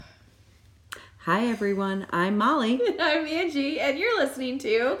Hi everyone, I'm Molly. I'm Angie, and you're listening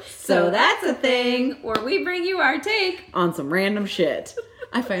to So That's a Thing, where we bring you our take on some random shit.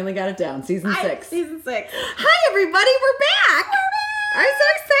 I finally got it down, season 6. Season 6. Hi everybody, we're back! I'm so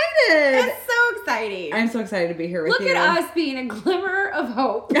excited! It's so exciting. I'm so excited to be here with Look you. at us being a glimmer of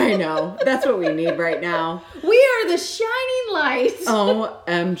hope. I know, that's what we need right now. We are the shining light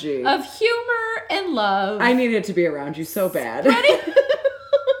OMG. of humor and love. I needed to be around you so bad.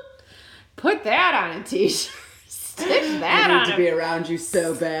 Put that on a t-shirt. Stitch that I on need to be around you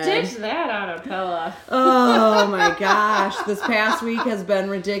so bad. Stitch that on a pillow. Oh my gosh, this past week has been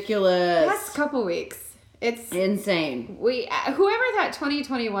ridiculous. Last couple weeks. It's insane. Whoever thought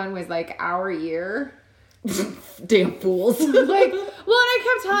 2021 was like our year. Damn fools. And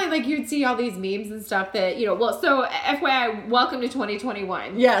I kept telling, you'd see all these memes and stuff that, so FYI, welcome to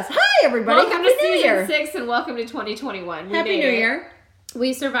 2021. Yes. Hi, everybody. Welcome to season 6 and welcome to 2021. Happy New Year.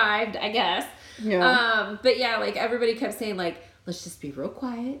 We survived, I guess. Yeah. But yeah, everybody kept saying, let's just be real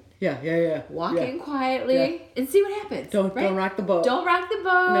quiet. Yeah. Walk in quietly and see what happens. Don't rock the boat. Don't rock the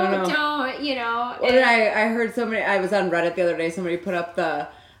boat. No. Don't, What did I heard somebody, I was on Reddit the other day, somebody put up the,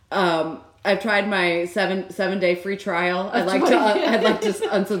 I've tried my 7-day free trial. I'd like to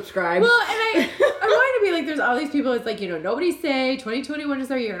unsubscribe. Well, and I wanted to be there's all these people, it's nobody say 2021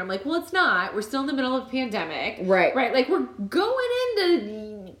 is our year. And I'm like, well, it's not. We're still in the middle of a pandemic. Right. Right. We're going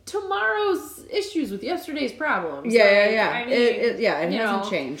into tomorrow's issues with yesterday's problems. Yeah. I mean, it hasn't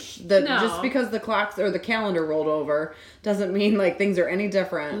changed. Just because the clocks or the calendar rolled over doesn't mean things are any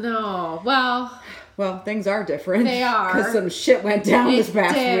different. No. Well, things are different. They are. Because some shit went down this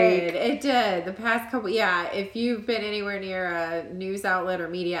past week. It did. The past couple, if you've been anywhere near a news outlet or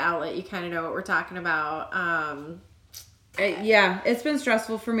media outlet, you kind of know what we're talking about. It's been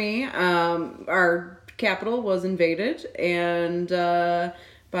stressful for me. Our capital was invaded and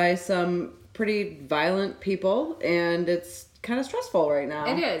by some pretty violent people, and it's kind of stressful right now.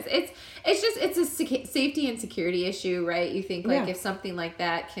 It is. It's a safety and security issue, right? You think if something like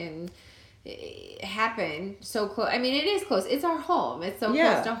that can happen so close. I mean, it is close. It's our home. It's so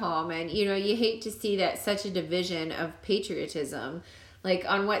close to home, and you hate to see that such a division of patriotism.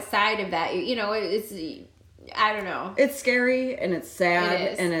 On what side of that? It's. I don't know. It's scary and it's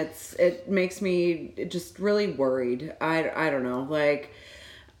sad and it makes me just really worried. I don't know.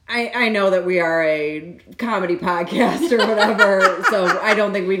 I know that we are a comedy podcast or whatever, so I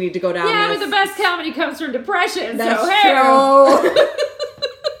don't think we need to go down this. But the best comedy comes from depression. That's true.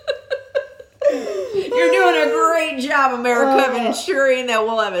 You're doing a great job, America, of ensuring that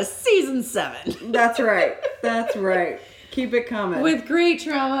we'll have a season 7. That's right. Keep it coming. With great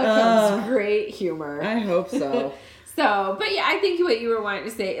trauma comes great humor. I hope so. But I think what you were wanting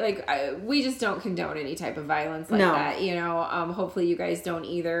to say, we just don't condone any type of violence that, hopefully you guys don't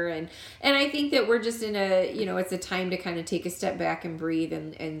either. And I think that we're just in it's a time to kind of take a step back and breathe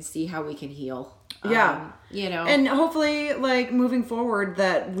and see how we can heal. And hopefully moving forward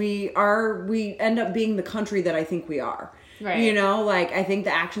that we end up being the country that I think we are. Right. I think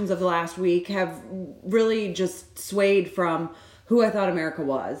the actions of the last week have really just swayed from who I thought America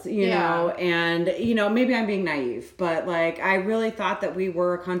was, you know, and, maybe I'm being naive, but I really thought that we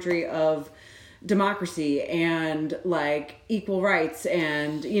were a country of democracy and equal rights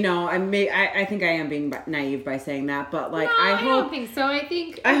and, I think I am being naive by saying that, but I don't think so.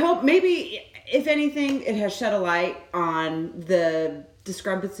 I hope maybe if anything, it has shed a light on the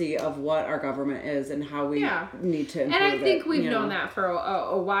discrepancy of what our government is and how we need to improve it. And I think we've known that for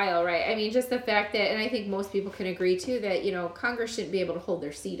a while, right? I mean, just the fact that, and I think most people can agree too, that, Congress shouldn't be able to hold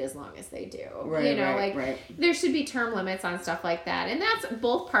their seat as long as they do. Right. There should be term limits on stuff like that. And that's,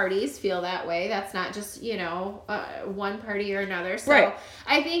 both parties feel that way. That's not just, one party or another. So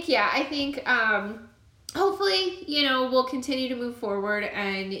I think, hopefully, we'll continue to move forward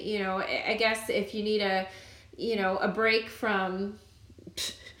and, I guess if you need a break from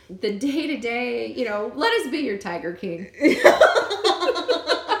the day-to-day, let us be your Tiger King.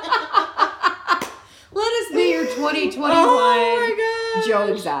 Let us be your 2021 Joe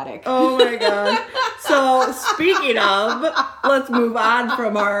Exotic. Oh my god. So speaking of, let's move on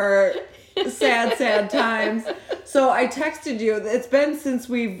from our sad times. So I texted you. It's been since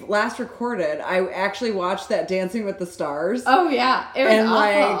we've last recorded. I actually watched that Dancing with the Stars. Oh yeah, it was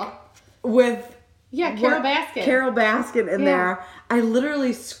awful. With Carol Baskin. Carol Baskin in there. I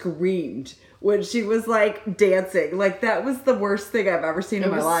literally screamed when she was like dancing. Like that was the worst thing I've ever seen in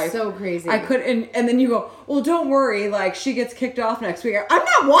my life. So crazy. I couldn't, and then you go, well, don't worry, like she gets kicked off next week. I'm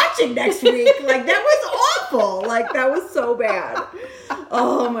not watching next week. Like that was awful. Like that was so bad.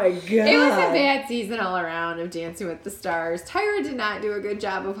 Oh my god. It was a bad season all around of Dancing with the Stars. Tyra did not do a good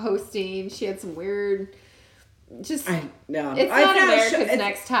job of hosting. She had some weird. It's not America's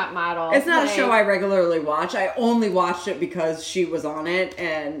Next Top Model. It's not a show I regularly watch. I only watched it because she was on it,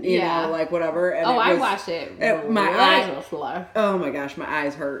 and you know, like whatever. And I watched it. My eyes. Oh my gosh, my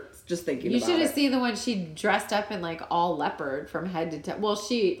eyes hurt just thinking. You about it. should have seen the one she dressed up in like all leopard from head to toe. Well,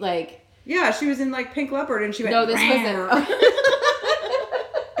 she like. Yeah, she was in like pink leopard, and she went. No, this wasn't.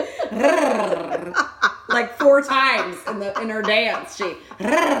 Like 4 times in her dance, she.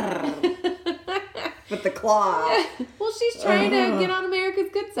 With the claw. Well, she's trying to get on America's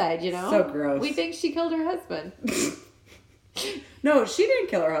good side, you know? So gross. We think she killed her husband. No, she didn't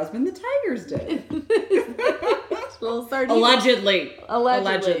kill her husband. The Tigers did. Little sardine. Allegedly. A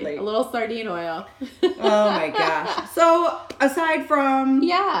little sardine oil. Oh my gosh. So, aside from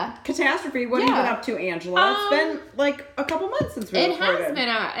catastrophe, what have you been up to, Angela? It's been like a couple months since we recorded. It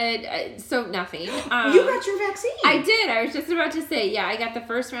has been, so nothing. You got your vaccine. I did. I was just about to say, I got the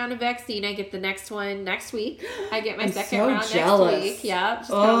first round of vaccine. I get the next one next week. I get my second round next week. Yeah. Just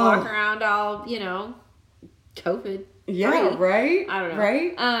gonna walk around all, COVID. Yeah, right? I don't know.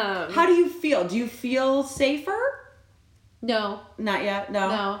 Right? How do you feel? Do you feel safer? No. Not yet?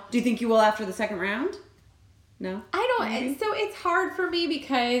 No? Do you think you will after the second round? No? I don't. Maybe? So it's hard for me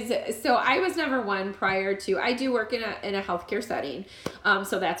because, I was never one prior to, I do work in a healthcare setting.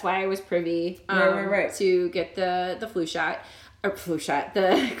 So that's why I was privy to get the flu shot. Or flu shot,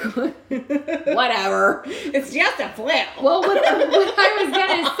 whatever. It's just a flu. Well, what I was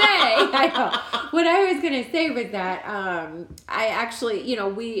gonna say was that I actually,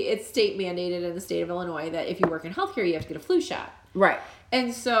 it's state mandated in the state of Illinois that if you work in healthcare, you have to get a flu shot. Right.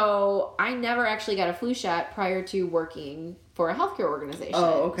 And so I never actually got a flu shot prior to working for a healthcare organization.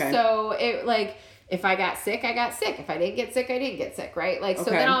 Oh, okay. So it if I got sick, I got sick. If I didn't get sick, I didn't get sick, right?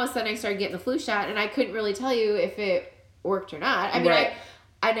 So then all of a sudden I started getting the flu shot, and I couldn't really tell you if it worked or not. I mean,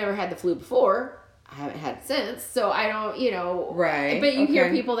 I never had the flu before. I haven't had it since. So I don't, Right. But you hear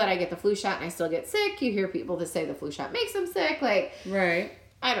people that I get the flu shot and I still get sick. You hear people that say the flu shot makes them sick. Right.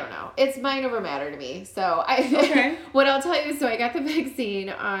 I don't know. It's mind over matter to me. So what I'll tell you, I got the vaccine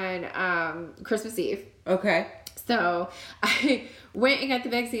on Christmas Eve. Okay. So I went and got the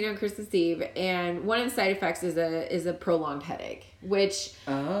vaccine on Christmas Eve, and one of the side effects is a prolonged headache, which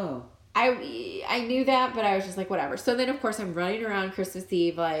I knew that, but I was just like, whatever. So then, of course, I'm running around Christmas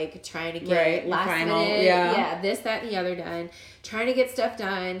Eve, trying to get last minute, this, that, and the other done, trying to get stuff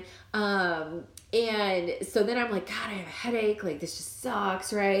done. And so then I'm like, God, I have a headache. This just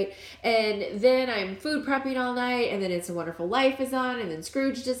sucks, right? And then I'm food prepping all night, and then It's a Wonderful Life is on, and then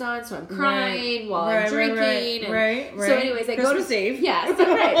Scrooged is on, so I'm crying while I'm drinking. Right. So anyways, I Christmas Eve. Yeah,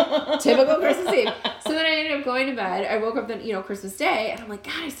 so right. Typical Christmas Eve. So then I ended up going to bed. I woke up then, Christmas Day, and I'm like,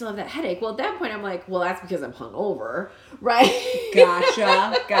 God, I still have that headache. Well, at that point, I'm like, well, that's because I'm hungover, right?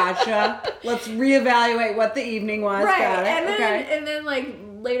 Gotcha. Let's reevaluate what the evening was. Right. Got it. And then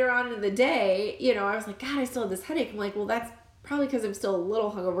later on in the day, I was like, God, I still have this headache. I'm like, well, that's probably because I'm still a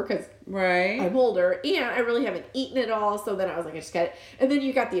little hungover because I'm older and I really haven't eaten it all. So then I was like, I just got it. And then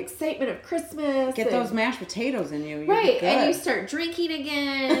you got the excitement of Christmas. Get those mashed potatoes in you. Right. And you start drinking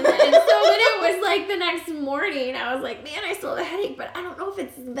again. And so then it was the next morning, I was like, man, I still have a headache, but I don't know if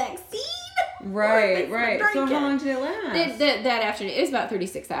it's the vaccine. Right. So how long did it last? That afternoon. It was about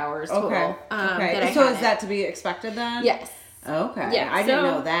 36 hours total. Okay. So is that to be expected then? Yes. Okay. Yeah. I didn't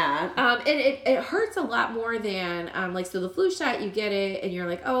know that. And it hurts a lot more than so the flu shot, you get it and you're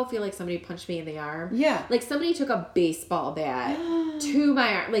like, oh, I feel like somebody punched me in the arm. Yeah. Somebody took a baseball bat to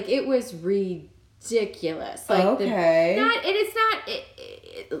my arm. It was ridiculous. Okay. It's not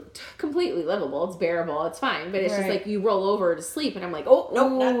completely livable. It's bearable. It's fine. But it's just you roll over to sleep and I'm like, oh,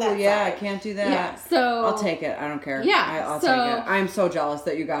 nope, not that yeah, side. I can't do that. Yeah, so I'll take it. I don't care. Yeah. I'll take it. I'm so jealous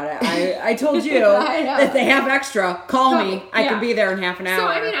that you got it. I told you if they have extra, call me. I can be there in half an hour. So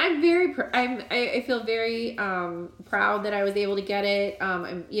I mean, I feel very proud that I was able to get it.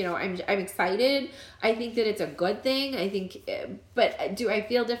 I'm excited. I think that it's a good thing. I think, but do I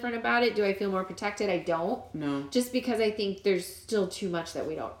feel different about it? Do I feel more protected? I don't. No. Just because I think there's still too much that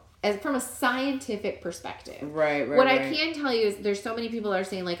we don't, as from a scientific perspective. Right. What I can tell you is there's so many people that are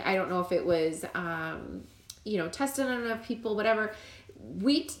saying I don't know if it was, tested on enough people, whatever.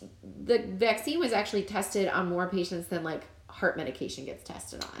 The vaccine was actually tested on more patients than heart medication gets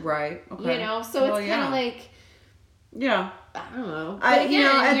tested on. Right. Okay. So it's kind of Yeah. I don't know. But again, you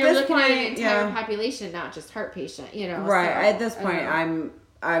know, at you're this looking point, at an entire population, not just heart patient, you know. Right. So, At this point,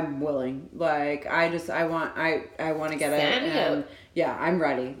 I'm willing. Like, I want to get it. And yeah, I'm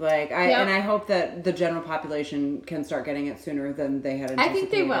ready. Like, and I hope that the general population can start getting it sooner than they had anticipated. I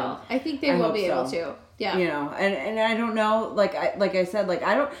think they will. I think they will be able to. Yeah. You know, and I don't know, like I said, like,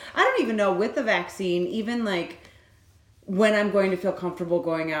 I don't even know with the vaccine, even like, when I'm going to feel comfortable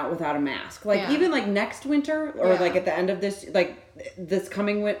going out without a mask. Like, even like next winter or like at the end of this, like this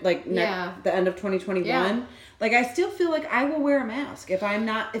coming winter, like the end of 2021. Yeah. Like, I still feel like I will wear a mask if I'm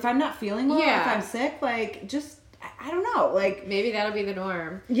not feeling well, if I'm sick, like, just, I don't know, like, maybe that'll be the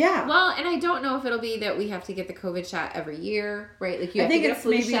norm. Yeah. Well, and I don't know if it'll be that we have to get the COVID shot every year, right? Like, you have to get a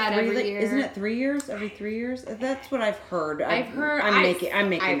flu shot every year. Isn't it 3 years? Every 3 years? That's what I've heard. I'm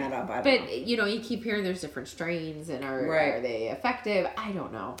making that up. I don't know. You know, you keep hearing there's different strains, and are they effective? I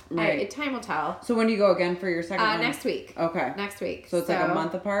don't know. Right. Time will tell. So when do you go again for your second one? Next week. Okay. Next week. So it's like a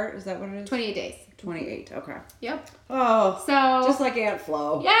month apart? Is that what it is? 28 days. 28, okay. Yep. Oh, so just like Aunt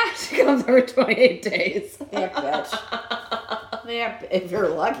Flo. Yeah. She comes every 28 days. Heck, bitch. Yeah, if you're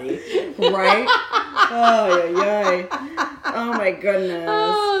lucky. Right? Oh, yay. Oh, my goodness.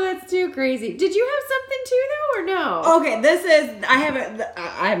 Oh, that's too crazy. Did you have something too, though, or no? Okay, I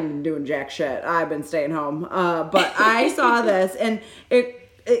haven't been doing jack shit. I've been staying home. But I saw this, and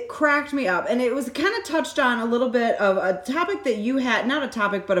it cracked me up, and it was kind of touched on a little bit of a topic that you had, not a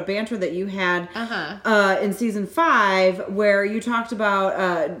topic, but a banter that you had in season 5, where you talked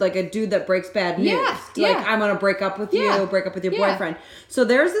about like a dude that breaks bad news. Like, I'm gonna break up with you, break up with your boyfriend. So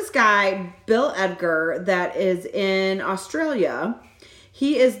there's this guy, Bill Edgar, that is in Australia.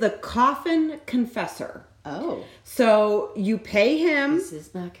 He is the coffin confessor. Oh. So you pay him. This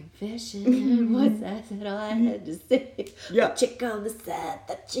is my confession. What's that? Said all I had to say. Yeah. The chick on the side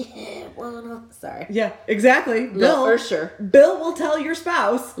that you had one on. Sorry. Yeah, exactly. Bill Ursher. Bill will tell your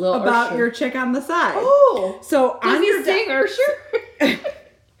spouse about your chick on the side. Oh. So does he sing Ursher?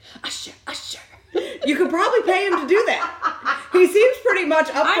 Usher. You could probably pay him to do that. He seems pretty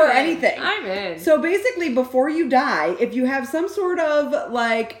much up for anything. I'm in. So basically, before you die, if you have some sort of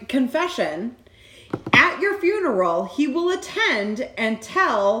like confession, at your funeral, he will attend and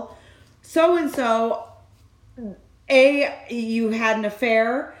tell so-and-so, you had an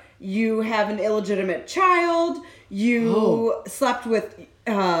affair, you have an illegitimate child, you slept with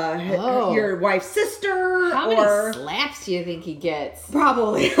your wife's sister. How many slaps do you think he gets?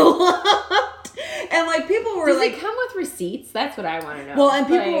 Probably a lot. And like, people were Does it come with receipts? That's what I want to know. Well, and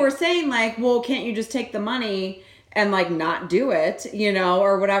people were saying like, well, can't you just take the money and like not do it, you know,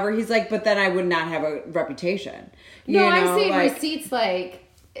 or whatever. He's like, but then I would not have a reputation. No, I'm saying like, receipts like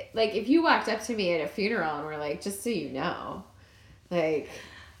if you walked up to me at a funeral and were like, just so you know, like,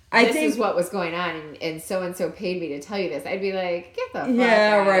 this is what was going on and so paid me to tell you this. I'd be like, get the fuck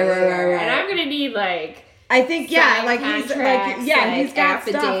out right. And I'm going to need like, I think, like he's like, he's got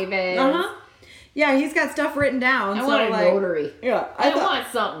affidavit. Stuff. Yeah, he's got stuff written down. I want a notary. Yeah. I want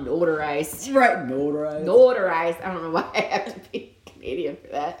something notarized. Right, notarized. Notarized. I don't know why I have to be Canadian for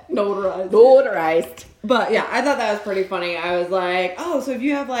that. Notarized. But yeah, I thought that was pretty funny. I was like, oh, so if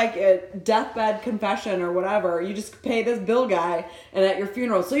you have like a deathbed confession or whatever, you just pay this Bill guy and at your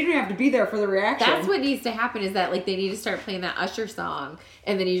funeral, so you don't have to be there for the reaction. That's what needs to happen, is that like they need to start playing that Usher song,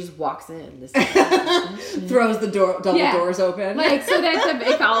 and then he just walks in. Throws the double doors open. Like, so that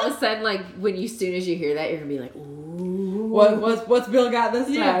if all of a sudden, like, as soon as you hear that, you're going to be like, ooh. What's Bill got this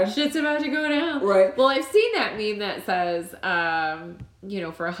time? Yeah, shit's about to go down. Right. Well, I've seen that meme that says, for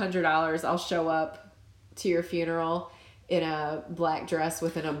 $100, I'll show up to your funeral in a black dress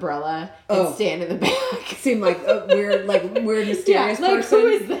with an umbrella and stand in the back. Seemed like a weird mysterious person. Who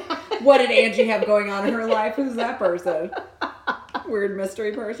is that? What did Angie have going on in her life? Who's that person? Weird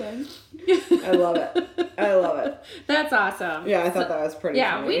mystery person. I love it. That's awesome. Yeah, I thought that was pretty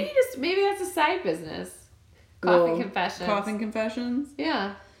funny. We need to, maybe that's a side business. Coffin confessions. Coffin confessions?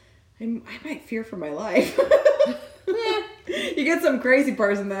 Yeah. I might fear for my life. You get some crazy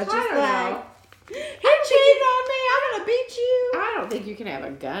person that's just like, he cheated on me, I'm gonna beat you. I don't think you can have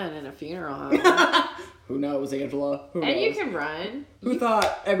a gun in a funeral home. Who knows, Angela? Who knows? You can run. Who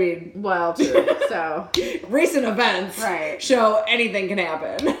thought? I mean, well, true. So recent events show anything can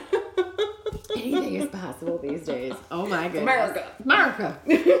happen. Anything is possible these days. Oh my goodness. America.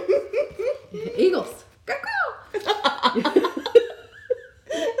 Eagles. Go. Is that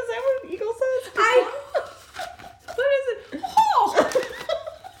what an eagle says? What is it? Oh.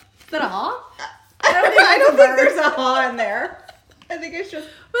 Is that a haw? I don't think there's a haw in there. I think it's just.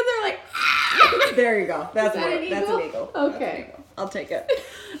 But they're like. There you go. That's an eagle. Okay. I'll take it.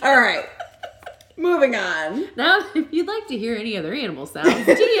 All right. Moving on. Now, if you'd like to hear any other animal sounds,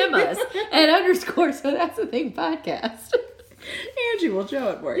 DM us at _ So That's the Thing podcast. Angie will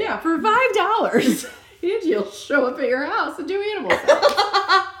show it for you. Yeah, for $5. Angie will show up at your house and do animal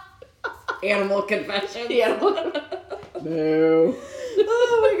sounds. Animal confessions. No.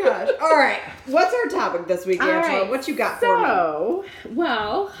 Oh my gosh. All right. What's our topic this week, Angela? Right. What you got for me?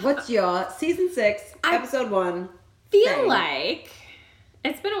 Well, What's your season 6, episode 1? feel like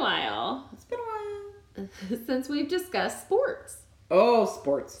it's been a while It's been a while. since we've discussed sports. Oh,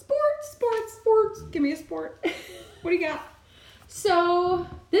 sports. Give me a sport. What do you got? So,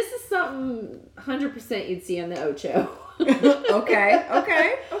 this is something 100% you'd see on the Ocho. Okay.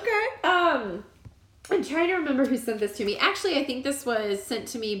 I'm trying to remember who sent this to me. Actually, I think this was sent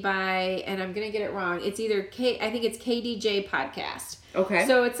to me by, and I'm going to get it wrong. It's either I think it's KDJ Podcast. Okay.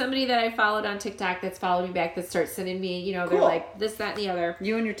 So it's somebody that I followed on TikTok that's followed me back that starts sending me, they're Cool. like this, that, and the other.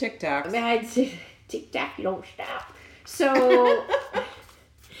 You and your TikToks. TikTok, you don't stop. So,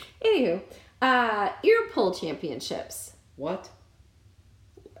 anywho, ear pull championships. What?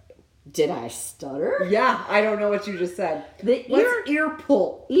 Did I stutter? Yeah, I don't know what you just said. What's ear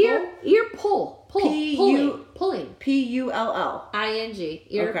pull? Ear pull. Pulling. P-U-L-L. ING.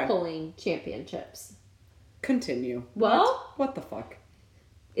 Ear Okay. pulling championships. Continue. Well, what the fuck?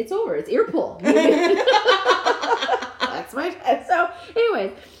 It's over. It's ear pull. That's my. So,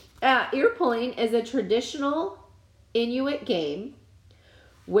 anyways, ear pulling is a traditional Inuit game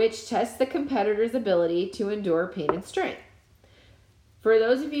which tests the competitor's ability to endure pain and strength. For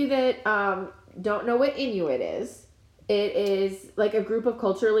those of you that don't know what Inuit is, it is like a group of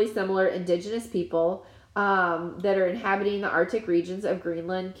culturally similar indigenous people that are inhabiting the Arctic regions of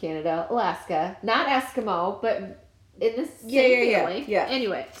Greenland, Canada, Alaska. Not Eskimo, but in the same family. Yeah.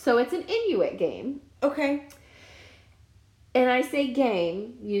 Anyway, so it's an Inuit game. Okay. And I say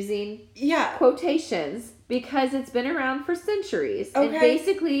game using quotations because it's been around for centuries. Okay. And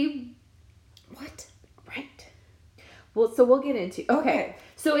basically... What? Right. Well, so we'll get into... Okay.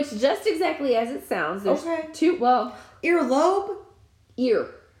 So it's just exactly as it sounds. There's two... Well... Earlobe? Ear.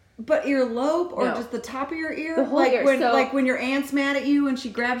 But earlobe or No. just the top of your ear? The whole like ear. when your aunt's mad at you and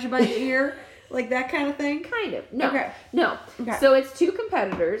she grabs you by the ear? Like that kind of thing? Kind of. No. Okay. No. Okay. So it's two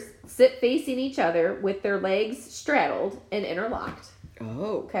competitors sit facing each other with their legs straddled and interlocked.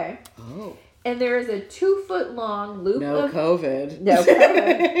 Oh. Okay. Oh. And there is a 2-foot long loop No of... COVID. No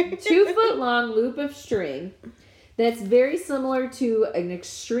COVID. 2-foot long loop of string that's very similar to an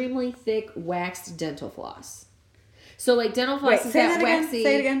extremely thick waxed dental floss. So like dental floss is that waxy.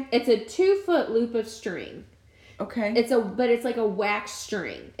 Say it again. It's a 2-foot loop of string. Okay. But it's like a wax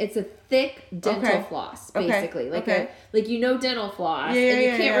string. It's a thick dental floss, basically. Like dental floss, and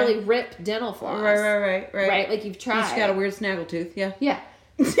you can't really rip dental floss. Right. Right, like you've tried. She's got a weird snaggletooth. Yeah. Yeah.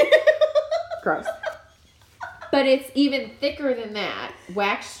 Gross. But it's even thicker than that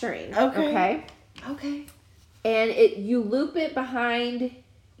wax string. Okay. And you loop it behind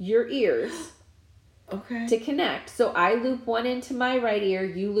your ears. Okay. To connect. So I loop one into my right ear,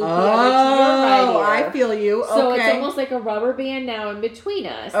 you loop the other to your right ear. Oh, I feel you. Okay. So it's almost like a rubber band now in between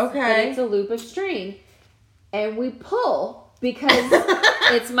us. Okay. But it's a loop of string. And we pull because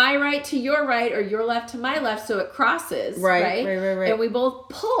it's my right to your right or your left to my left, so it crosses. Right. And we both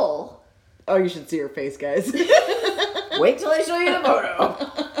pull. Oh, you should see her face, guys. Wait till I show you the photo.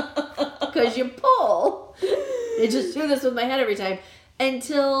 Because you pull. I just do this with my head every time.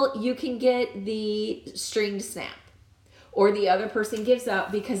 Until you can get the string to snap. Or the other person gives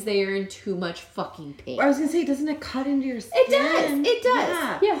up because they are in too much fucking pain. I was going to say, doesn't it cut into your skin? It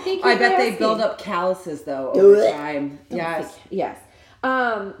does. Yeah, thank you. I bet they build up calluses, though, over time. Yes. Yes.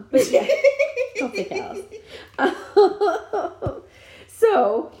 But yeah. Don't say callus.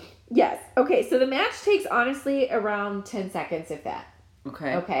 So, yes. Okay, so the match takes, honestly, around 10 seconds, if that.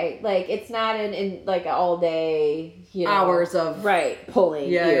 Okay. Like, it's not in like all day, hours of pulling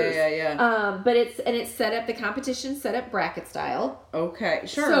ears. Yeah. But it's set up, the competition set up bracket style. Okay,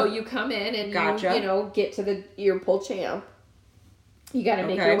 sure. So you come in and you get to the ear pull champ. You got to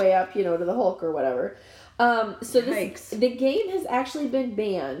make your way up, to the Hulk or whatever. So the game has actually been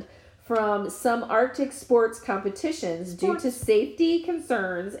banned from some Arctic sports competitions due to safety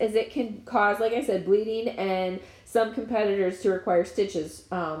concerns, as it can cause, like I said, bleeding and some competitors to require stitches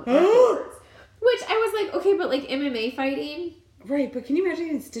afterwards. Which I was like, okay, but like MMA fighting? Right, but can you imagine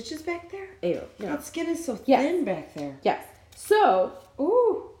getting stitches back there? Ew. No. That skin is so thin back there. Yes. So,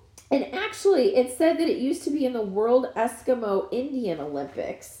 and actually, it said that it used to be in the World Eskimo Indian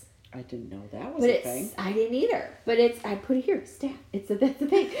Olympics. I didn't know that was a thing. I didn't either. But I put it here, stat. That's the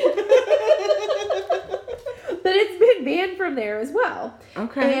thing. But it's been banned from there as well.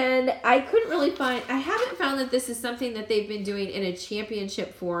 Okay. And I haven't found that this is something that they've been doing in a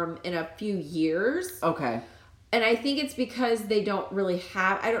championship form in a few years. Okay. And I think it's because they don't really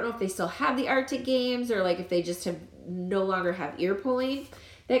have, I don't know if they still have the Arctic Games or like if they just no longer have ear pulling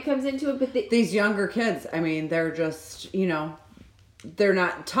that comes into it. But these younger kids, I mean, they're just, they're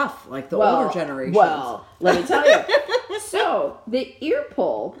not tough like the older generations. Well, let me tell you. So the ear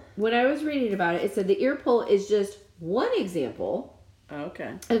pull, when I was reading about it, it said the ear pull is just one example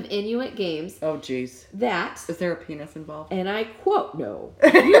okay. of Inuit games. Oh, geez. Is there a penis involved? And I quote, no. You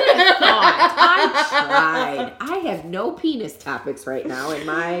would have thought. I tried. I have no penis topics right now in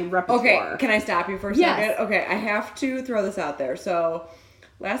my repertoire. Okay, can I stop you for a second? Okay, I have to throw this out there. So,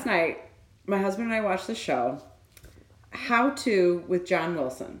 last night, my husband and I watched the show, How To with John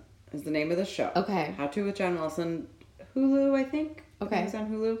Wilson is the name of the show. Okay. How To with John Wilson. Hulu, I think. Okay. It's on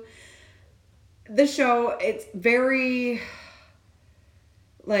Hulu. The show, it's very...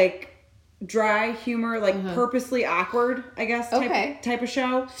 like dry humor, like purposely awkward, I guess, type of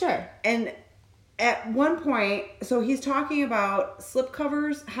show. Sure. And at one point, so he's talking about slip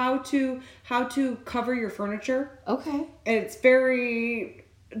covers, how to cover your furniture. Okay. And it's very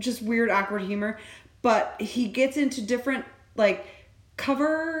just weird, awkward humor. But he gets into different like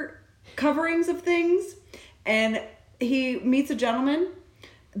coverings of things, and he meets a gentleman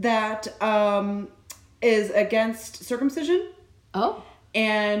that is against circumcision. Oh.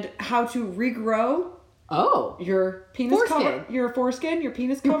 And how to regrow your penis cover, your foreskin, your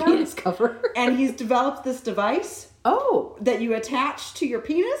penis cover. And he's developed this device that you attach to your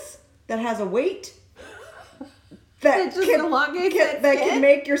penis that has a weight that can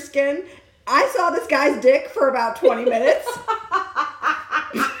make your skin. I saw this guy's dick for about 20 minutes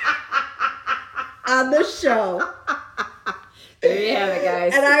on the show. There you have it,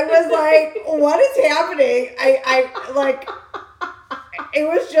 guys. And I was like, what is happening? I like... It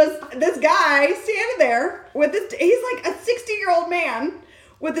was just this guy standing there with this, he's like a 60-year-old man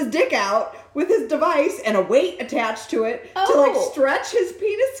with his dick out with his device and a weight attached to it to like stretch his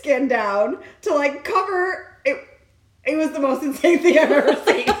penis skin down to like cover it. It was the most insane thing I've ever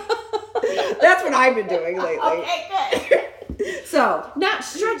seen. That's what I've been doing lately. Okay, good. So, not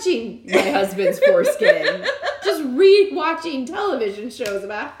stretching my husband's foreskin, just watching television shows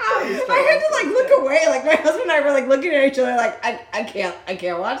about how to stretch. I had to like look away. Like my husband and I were like looking at each other like I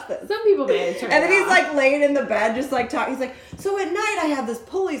can't watch this. Some people may turn. And then he's like laying in the bed, just like talking. He's like, so at night I have this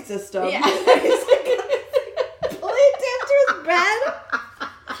pulley system. Yeah. He's like pulley attached to his bed.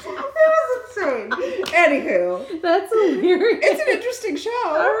 It was insane. Anywho, that's hilarious. It's an interesting show.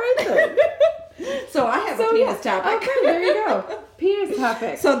 All right then. So I have a penis topic. Okay, there you go. Penis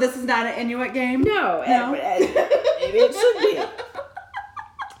topic. So this is not an Inuit game? No. Maybe it should be.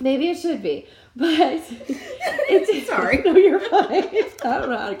 Maybe it should be. But it's... Sorry. No, you're fine. I don't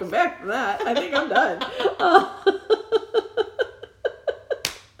know how to come back from that. I think I'm done.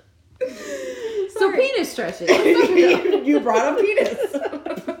 So penis stretching. You brought up penis.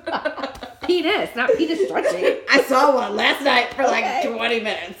 Penis, not penis stretching. I saw one last night for like 20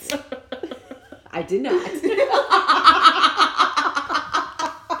 minutes. I did not.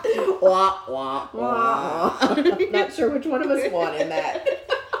 Wah, wah, wah. Not sure which one of us won in that.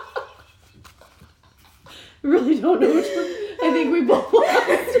 Really don't know which one. I think we both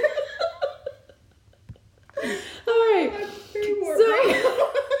lost. All right. Very warm So, right now.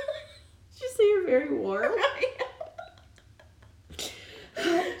 did you say you're very warm?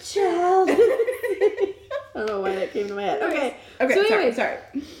 Child. I don't know why that came to my head. Okay. Okay. So anyway, sorry.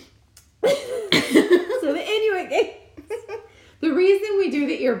 So the Inuit games. The reason we do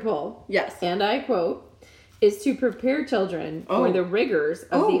the ear pull, yes, and I quote, is to prepare children for the rigors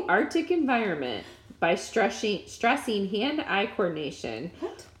of the Arctic environment by stressing hand-eye coordination,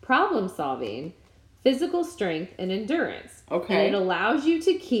 problem solving, physical strength, and endurance. Okay. And it allows you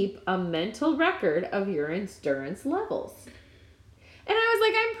to keep a mental record of your endurance levels. And I was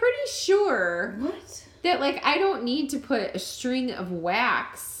like, I'm pretty sure that like I don't need to put a string of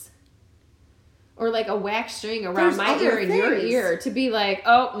wax or like a wax string around my ear and your ear to be like,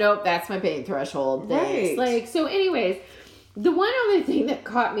 oh, nope, that's my pain threshold. Thanks. Right. Like, so anyways, the one other thing that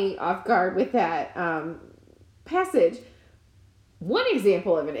caught me off guard with that passage, one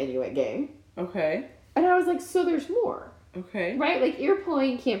example of an Inuit game. Okay. And I was like, so there's more. Okay. Right? Like ear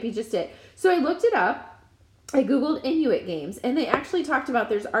pulling can't be just it. So I looked it up. I Googled Inuit games, and they actually talked about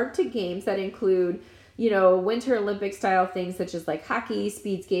there's Arctic games that include, Winter Olympic style things such as like hockey,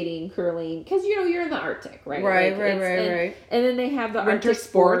 speed skating, curling, because, you're in the Arctic, right? Right, like, right. And then they have the Winter Arctic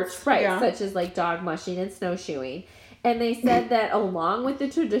sports, right, yeah. such as like dog mushing and snowshoeing. And they said that along with the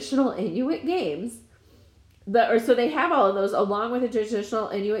traditional Inuit games, So they have all of those along with the traditional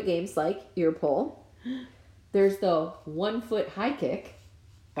Inuit games like ear pull. There's the 1 foot high kick.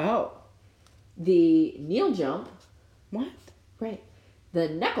 Oh. The kneel jump. What? Right. The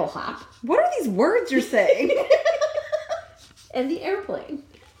knuckle hop. What are these words you're saying? And the airplane.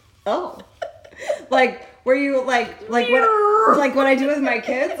 Oh. Like, were you like when I do with my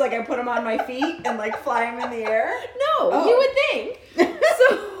kids, like I put them on my feet and like fly them in the air? No, you would think.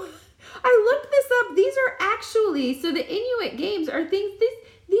 So I looked this up. These are actually, so the Inuit games are things,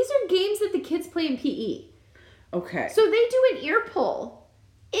 these are games that the kids play in PE. Okay. So they do an ear pull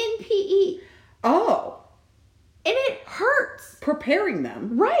in PE. Oh. And it hurts. Preparing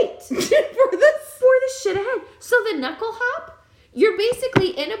them. Right. For this. For the shit ahead. So the knuckle hop, you're basically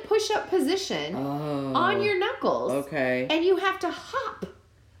in a push-up position on your knuckles. Okay. And you have to hop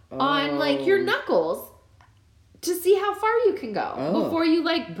on like your knuckles to see how far you can go before you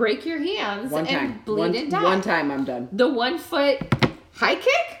like break your hands and bleed and die. One time I'm done. The 1 foot high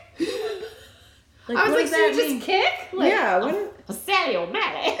kick? Like, I was like, so you just kick? Like, yeah. Sally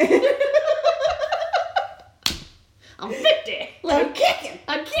O'Malley. I'm 50. Like,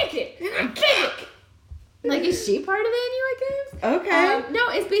 I'm kicking. I'm big. Like, is she part of the Inuit games? Okay. No,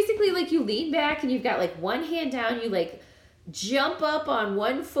 it's basically like you lean back and you've got like one hand down. You like jump up on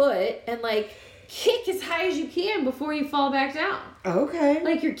 1 foot and like kick as high as you can before you fall back down. Okay.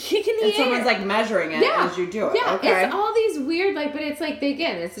 Like you're kicking the air. And someone's like measuring it as you do it. Yeah. Okay. It's all these weird like, but it's like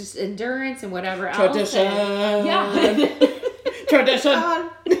it's just endurance and whatever Tradition. else. Yeah. Tradition.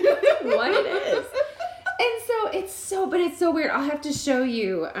 What it is. And so it's so weird. I'll have to show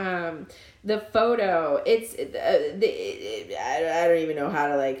you the photo. It's I don't even know how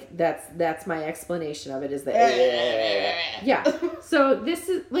to like. That's my explanation of it. Is that yeah. So this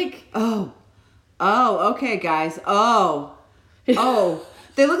is like oh, okay, guys. Oh,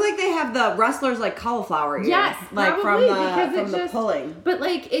 they look like they have the wrestlers like cauliflower ears. Yes, like probably, from the pulling. But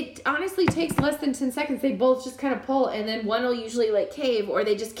like it honestly takes less than 10 seconds. They both just kind of pull, and then one will usually like cave, or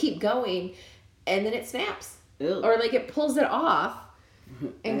they just keep going, and then it snaps. Ew. Or like it pulls it off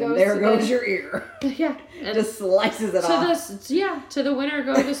and goes. There goes your ear. Yeah, and just slices it off. To the winner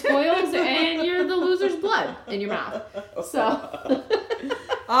go the spoils, and you're the loser's blood in your mouth. So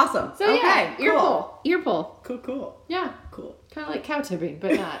awesome. So okay, yeah, ear pull. Cool. Yeah, cool. Kind of like cow tipping,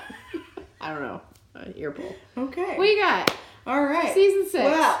 but not. I don't know. Ear pull. Okay. What you got? All right. Season 6.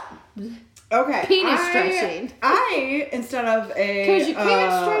 Well. Okay. Penis stretching. I instead of a because you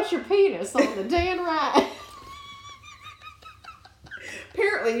can't stretch your penis on the day and right.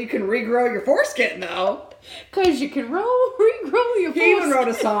 Apparently, you can regrow your foreskin though. Because you can regrow your foreskin. He even wrote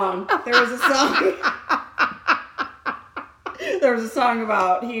a song. There was a song. There was a song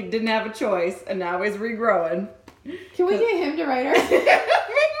about he didn't have a choice and now he's regrowing. Can we get him to write ours? Maybe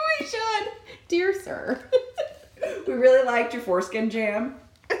we should. Dear sir. We really liked your foreskin jam.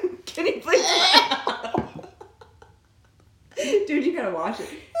 Can you please? Dude, you gotta watch it.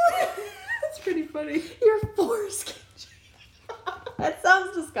 That's pretty funny. Your foreskin jam. That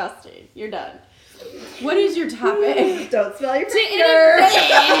sounds disgusting. You're done. What is your topic? Don't smell your finger.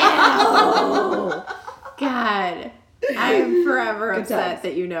 Oh, God. I am forever upset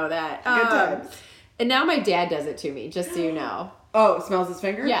that you know that. Good times. And now my dad does it to me, just so you know. Oh, smells his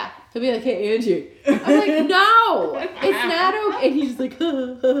finger? Yeah. He'll be like, hey, Angie. I'm like, no, it's not okay. And he's like,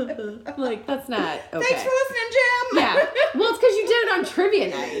 I'm like, that's not okay. Thanks for listening, Jim. Yeah. Well, it's because you did it on trivia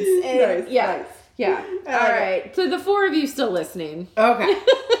nights. And Nice. Yeah. Yeah. All right. So the 4 of you still listening. Okay.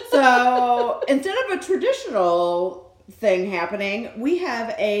 So instead of a traditional thing happening, we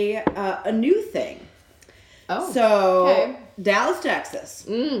have a new thing. Oh. So okay. Dallas, Texas.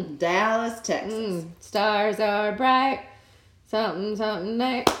 Dallas, Texas. Stars are bright. Something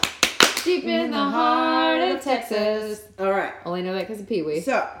night. Deep in the heart of Texas. All right. Only know that because of Pee Wee.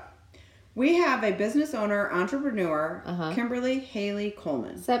 So we have a business owner, entrepreneur, Kimberly Haley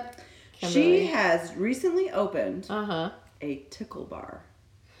Coleman. Except Kimberly. She has recently opened a tickle bar.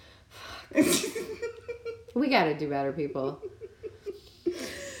 We got to do better, people.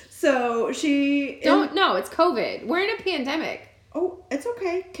 So she... No, it's COVID. We're in a pandemic. Oh, it's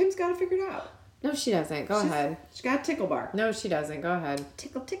okay. Kim's got it figured out. No, she doesn't. Go ahead. She's got a tickle bar. No, she doesn't. Go ahead.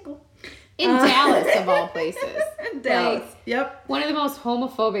 Tickle, tickle. In Dallas, of all places. Dallas. Like, yep. One of the most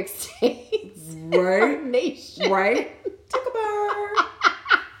homophobic states right. in our nation. Right. Tickle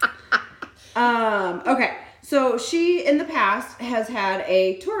bar. Okay. So she, in the past, has had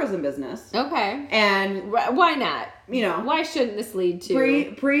a tourism business. Okay. And why not? You know, why shouldn't this lead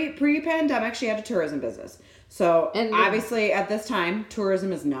to pre-pandemic? She had a tourism business. So obviously, at this time,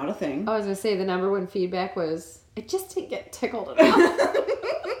 tourism is not a thing. I was gonna say the number one feedback was I just didn't get tickled enough.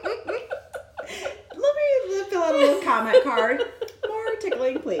 The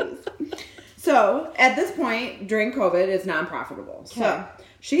please. So, at this point, during COVID, it's non-profitable. Okay. So,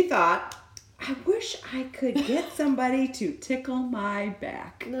 she thought, I wish I could get somebody to tickle my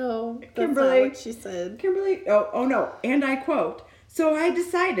back. No, that's Kimberly, not what she said. Kimberly, oh no, and I quote, so I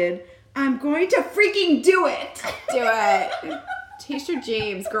decided I'm going to freaking do it. Do it. T-shirt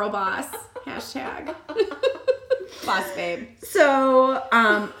James, girl boss. Hashtag. Boss babe.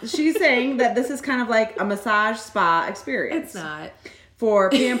 So, she's saying that this is kind of like a massage spa experience. It's not.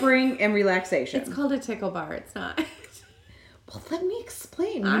 For pampering and relaxation. It's called a tickle bar. It's not. Well, let me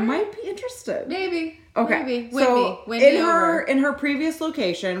explain. You might be interested. Maybe. Okay. Maybe. In her previous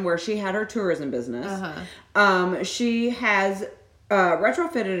location where she had her tourism business, she has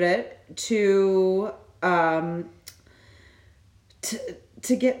retrofitted it to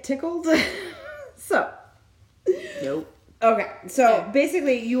get tickled. So. Nope. Okay, so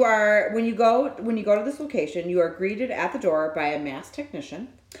basically, when you go to this location, you are greeted at the door by a masked technician.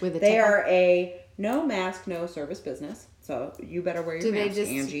 They are a no mask, no service business, so you better wear your mask,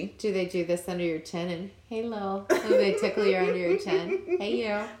 Angie. Do they do this under your chin and hey, Lil? Do they tickle you under your chin? Hey, you.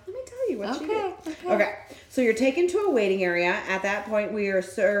 Let me tell you what she did. Okay, so you're taken to a waiting area. At that point, we are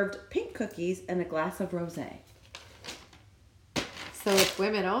served pink cookies and a glass of rosé. So it's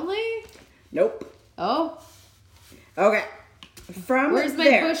women only? Nope. Oh. Okay. Where's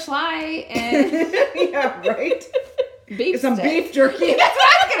my bush light and yeah, right. Beef jerky. That's what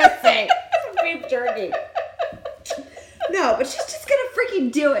I was gonna say. Some beef jerky. No, but she's just gonna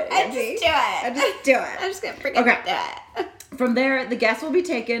freaking do it. I just do it. I'm just gonna freaking do it. From there, the guests will be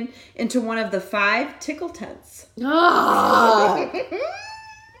taken into one of the 5 tickle tents. Oh.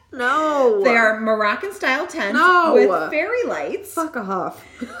 No. They are Moroccan-style tents with fairy lights. Fuck off.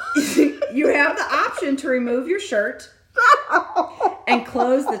 You have the option to remove your shirt and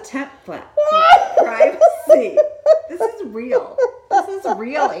close the tent flap. Privacy. This is real. This is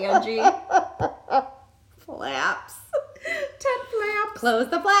real, Angie. Flaps. Tent flaps. Close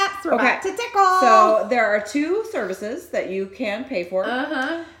the flaps. We're about to tickle. So there are 2 services that you can pay for.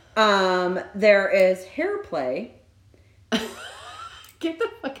 There is hair play. Get the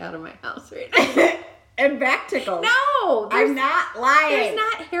fuck out of my house right now. And back tickles. No! I'm not lying. There's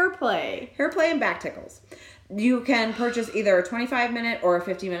not hair play. Hair play and back tickles. You can purchase either a 25-minute or a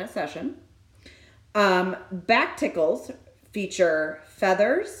 50-minute session. Back tickles feature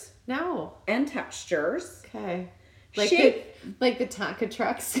feathers. No. And textures. Okay. Like the Tonka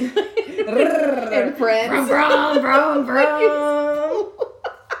trucks. And Friends. Vroom, vroom, vroom,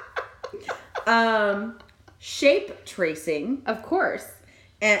 vroom. Shape tracing. Of course.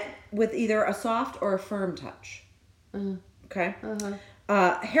 And with either a soft or a firm touch. Okay.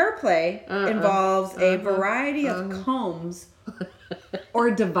 Hair play involves a variety of combs or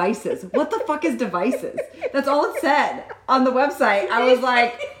devices. What the fuck is devices? That's all it said on the website. I was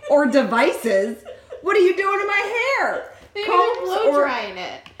like, or devices? What are you doing to my hair? Maybe they're blow drying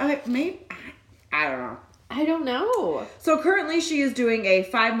it. I don't know. I don't know. So currently she is doing a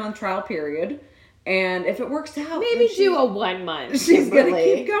 5-month trial period. And if it works out, maybe do a 1 month. She's going to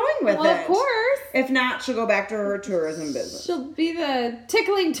keep going with it. Of course. If not, she'll go back to her tourism business. She'll be the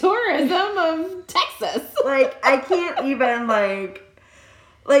tickling tourism of Texas. Like, I can't even, I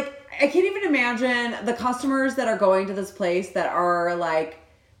can't even imagine the customers that are going to this place that are, like,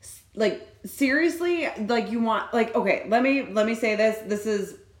 seriously, like, you want, like, okay, let me say this. This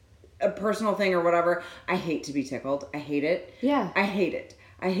is a personal thing or whatever. I hate to be tickled. I hate it. Yeah. I hate it.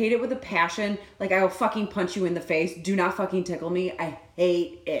 I hate it with a passion. Like, I will fucking punch you in the face. Do not fucking tickle me. I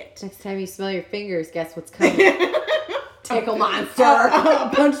hate it. Next time you smell your fingers, guess what's coming? Tickle monster.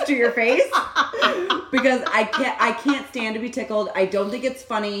 Punch to your face. Because I can't stand to be tickled. I don't think it's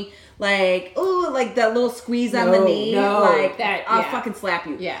funny. Like, ooh, like that little squeeze on the knee. Like, that, I'll fucking slap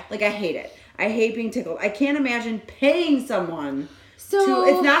you. Yeah. Like, I hate it. I hate being tickled. I can't imagine paying someone to...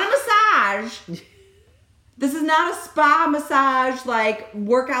 It's not a massage. This is not a spa massage, like,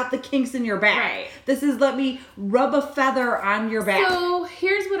 work out the kinks in your back. Right. This is let me rub a feather on your back. So,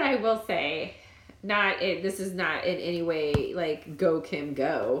 here's what I will say. This is not in any way, like, go Kim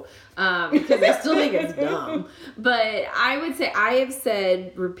go. Because I still think it's dumb. But I would say, I have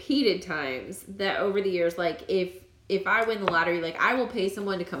said repeated times that over the years, like, if I win the lottery, like, I will pay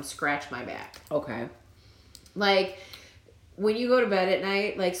someone to come scratch my back. Okay. Like... When you go to bed at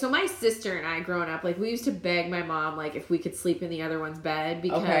night, like, so my sister and I growing up, like, we used to beg my mom, like, if we could sleep in the other one's bed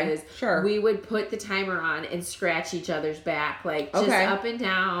because we would put the timer on and scratch each other's back, like, just up and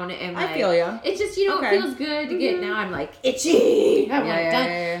down. And, like, I feel ya. It just, it feels good to get, now I'm, like, itchy. I want it done.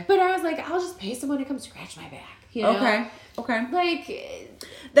 Yeah. But I was like, I'll just pay someone to come scratch my back. You know? Okay. Like,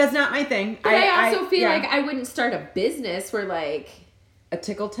 that's not my thing. But I also feel like I wouldn't start a business where, like, A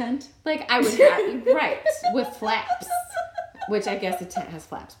tickle tent? Like, I would have, right, with flaps. Which I guess a tent has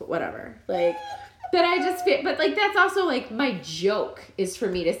flaps, but whatever. Like, but I just fit, but like, that's also like, my joke is for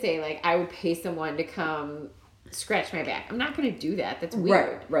me to say, like, I would pay someone to come scratch my back. I'm not going to do that. That's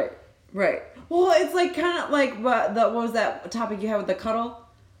weird. Right. Well, it's like kind of like, what was that topic you had with the cuddle?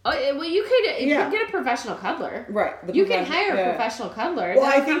 Oh, well, you could get a professional cuddler. Right. You can hire a professional cuddler. Well,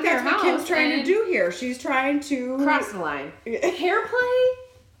 I think that's what Kim's trying to do here. She's trying to... Cross the line. Hair play?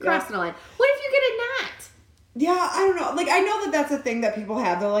 Cross the line. What if you get a knot? Yeah, I don't know. Like, I know that that's a thing that people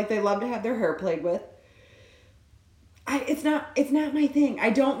have. They're like, they love to have their hair played with. It's not my thing. I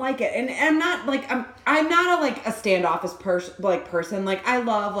don't like it. And I'm not like, I'm not a standoffish person. Like, I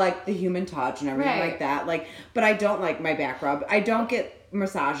love like the human touch and everything like that. Like, but I don't like my back rub. I don't get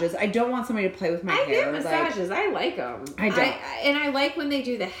massages. I don't want somebody to play with my hair. I get massages. I like them. I don't. And I like when they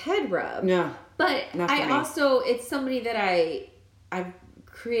do the head rub. No. But it's somebody that I've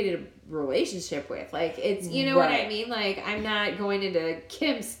created a relationship with. Like, it's, you know what I mean? Like, I'm not going into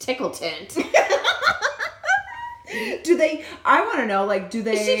Kim's tickle tent. I want to know, like,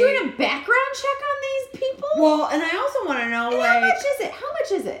 Is she doing a background check on these people? Well, and I also want to know, and like... How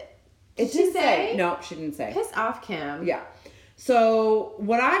much is it? Did she say? No, she didn't say. Piss off, Kim. Yeah. So,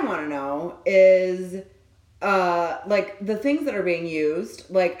 what I want to know is, like, the things that are being used.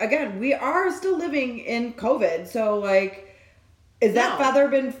 Like, again, we are still living in COVID. So, like, is that feather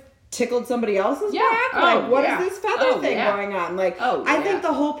been tickled somebody else's back? Like, what is this feather thing going on? Like, I think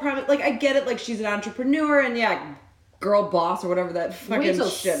the whole premise, like, I get it. Like, she's an entrepreneur and, girl boss or whatever that fucking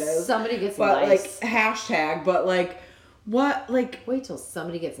shit is. Somebody gets lice. Like, hashtag, but, like, what, like... Wait till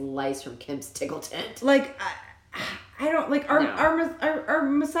somebody gets lice from Kim's tickle tent. Like, I don't, like, are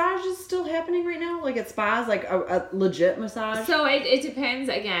massages still happening right now? Like, at spas? Like, a legit massage? So, it depends,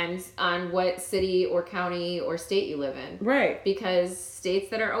 again, on what city or county or state you live in. Right. Because states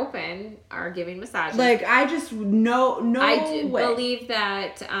that are open are giving massages. Like, I just, no I way. believe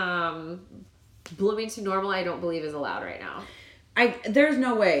that, Bloomington Normal, I don't believe is allowed right now. There's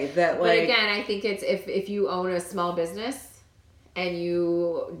no way that, like... But again, I think it's if you own a small business and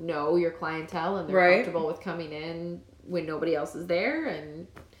you know your clientele and they're comfortable with coming in when nobody else is there, and...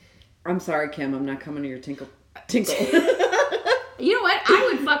 I'm sorry, Kim, I'm not coming to your tinkle. You know what? I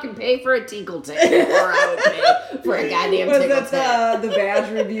would fucking pay for a tinkle tent before I would pay for a goddamn tinkle tent. Was that the badge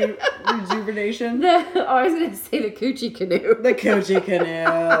rejuvenation? I was going to say the coochie canoe. The coochie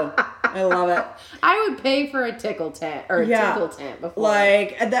canoe. I love it. I would pay for a tickle tent or a tinkle tent before.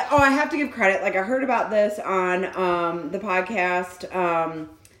 Like, I have to give credit. Like, I heard about this on the podcast.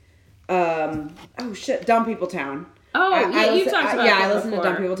 Dumb People Town. Oh, you talked about that I listened before. to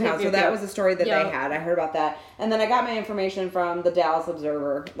Dumb People Town, so that was a story that they had. I heard about that. And then I got my information from the Dallas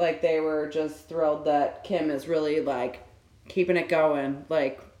Observer. Like, they were just thrilled that Kim is really, like, keeping it going.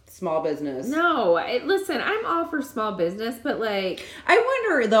 Like, small business. No, listen, I'm all for small business, but, like... I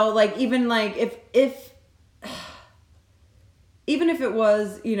wonder, though, like, even, like, if even if it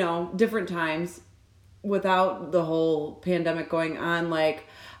was, you know, different times without the whole pandemic going on, like,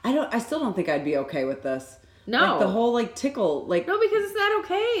 I still don't think I'd be okay with this. No. Like, the whole, like, tickle, like... No, because it's not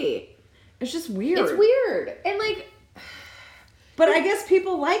okay. It's just weird. It's weird. And, like... But I guess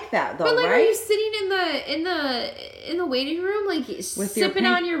people like that, though, but, like, right? Are you sitting in the waiting room, like, with sipping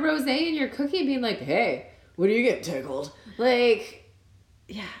on your rosé and your cookie and being like, hey, what do you get tickled? Like...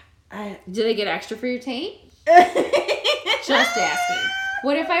 Yeah. Do they get extra for your taint? Just asking.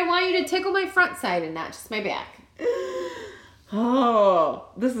 What if I want you to tickle my front side and not just my back? Oh,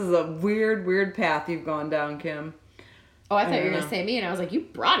 this is a weird path you've gone down, Kim. Oh, I thought you were going to say me, and I was like, you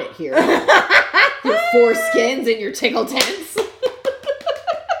brought it here. Your foreskins and your tickle tents.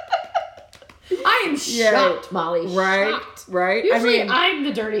 I am shocked, Molly. Shocked. Right. Usually I'm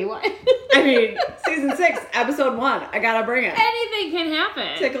the dirty one. Season 6, episode 1. I gotta bring it. Anything can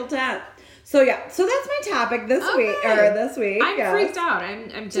happen. Tickle tent. So that's my topic this week. I'm freaked out.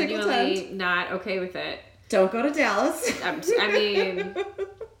 I'm genuinely not okay with it. Don't go to Dallas. I'm glad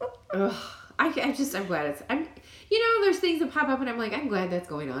there's things that pop up and I'm like, I'm glad that's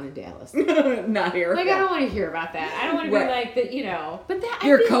going on in Dallas. Not here. Like, I don't want to hear about that. I don't want to be like that, you know. But that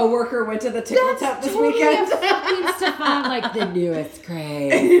your coworker went to the tickle tent this weekend. Fucking Stefan, like the newest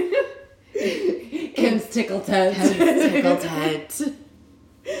craze. Kim's tickle tent.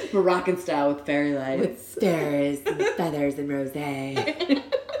 Moroccan style with fairy lights. With stars and feathers and rosé.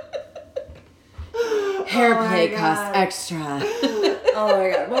 Hair play costs extra. Oh my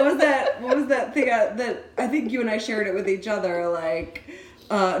god! What was that thing that I think you and I shared it with each other? Like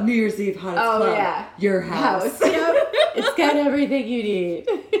New Year's Eve hottest club. Yeah, your house. Yep. It's got everything you need.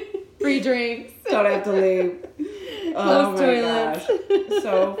 Free drinks. Don't have to leave. Oh my toilets. Gosh.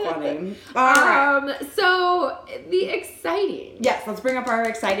 So funny. All right. So the exciting. Yes, let's bring up our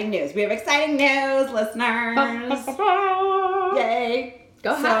exciting news. We have exciting news, listeners. Yay.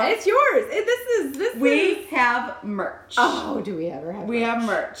 Go ahead. It's yours. We have merch. Oh, do we ever have merch? We have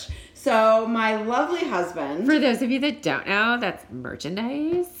merch. So my lovely husband. For those of you that don't know, that's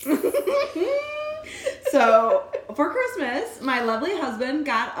merchandise. So for Christmas, my lovely husband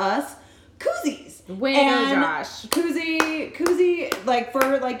got us koozies. Way to go, Josh. Koozie, like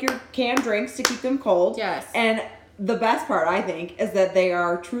for like your canned drinks to keep them cold. Yes. And the best part, I think, is that they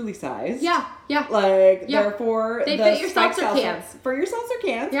are truly sized. Yeah. Like they're for they the fit your seltzer cans. For your seltzer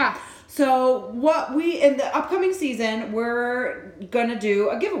cans. Yeah. So what in the upcoming season, we're gonna do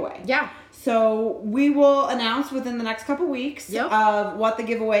a giveaway. Yeah. So we will announce within the next couple weeks of what the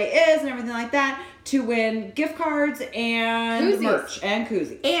giveaway is and everything like that to win gift cards and merch and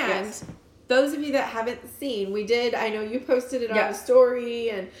koozies. And those of you that haven't seen, I know you posted it on the story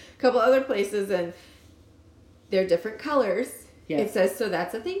and a couple other places, and they're different colors. Yes. It says, So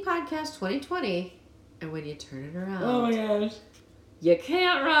That's a Thing Podcast 2020. And when you turn it around. Oh my gosh. You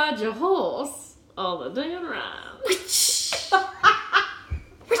can't ride your horse all the damn around.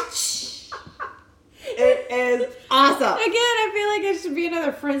 It is awesome. Again, I feel like it should be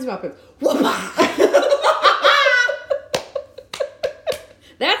another Friends Muppet.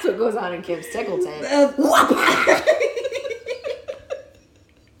 That's what goes on in Kim's Tickleton.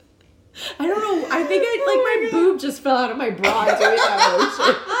 I don't know. I think my boob just fell out of my bra doing that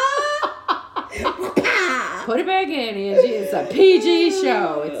motion. Put it back in, Angie. It's a PG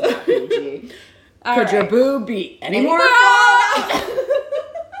show. It's not PG. Could your boob be any more?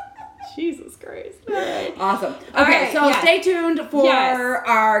 Jesus Christ. All right. Awesome. Okay, stay tuned for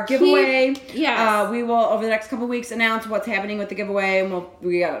our giveaway. We will, over the next couple weeks, announce what's happening with the giveaway, and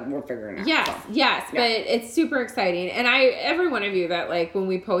we're figuring it out. Yes, but it's super exciting. And every one of you that, like, when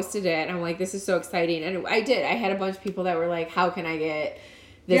we posted it, I'm like, this is so exciting. And I had a bunch of people that were like, how can I get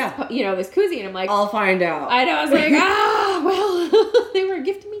this, this koozie? And I'm like, I'll find out. I know. I was like, well, they were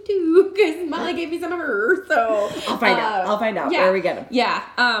gifting me too, because Molly gave me some of hers. So I'll find out where we get them. Yeah.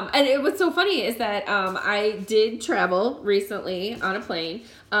 And what's so funny is that I did travel recently on a plane,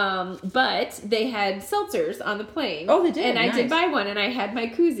 but they had seltzers on the plane. Oh, they did. And I did buy one, and I had my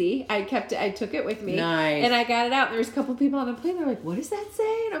koozie. I took it with me. Nice. And I got it out. And there was a couple people on the plane. They're like, what does that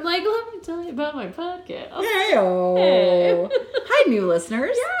say? And I'm like, let me tell you about my podcast. Hey. Hi, new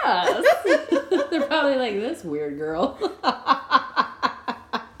listeners. Yes. They're probably like, this weird girl.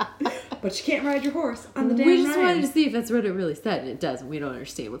 But you can't ride your horse on the damn We just wanted to see if that's what it really said, and it doesn't. We don't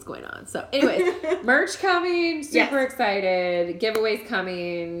understand what's going on. So, anyways, merch coming. Super excited. Giveaways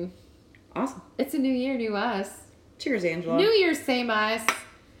coming. Awesome. It's a new year, new us. Cheers, Angela. New year, same us.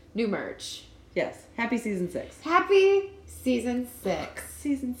 New merch. Yes. Happy season 6. Happy season 6.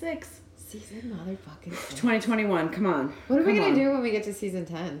 Season 6. Season motherfucking 6. 2021. Come on. What are we going to do when we get to season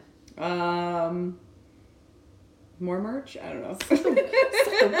 10? More merch? I don't know. Set the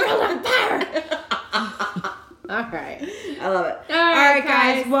world on fire. All right. I love it. All right,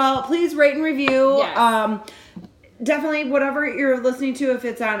 guys. Well, please rate and review. Yes. Definitely, whatever you're listening to, if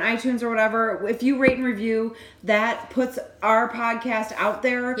it's on iTunes or whatever, if you rate and review, that puts our podcast out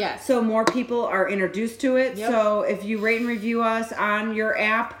there. Yes. So more people are introduced to it. Yep. So if you rate and review us on your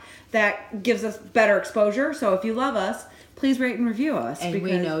app, that gives us better exposure. So if you love us, please rate and review us. And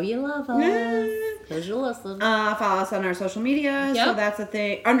we know you love us. Because you listen. Follow us on our social media. Yep. So that's a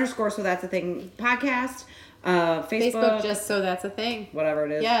thing. _ So That's a Thing podcast. Facebook. Just So That's a Thing. Whatever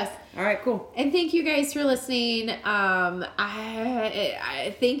it is. Yes. All right, cool. And thank you guys for listening.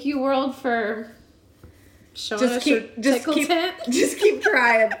 I thank you, world, for showing us your tickle tent. Just keep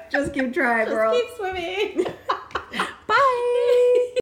trying. Just keep trying, Just world. keep swimming.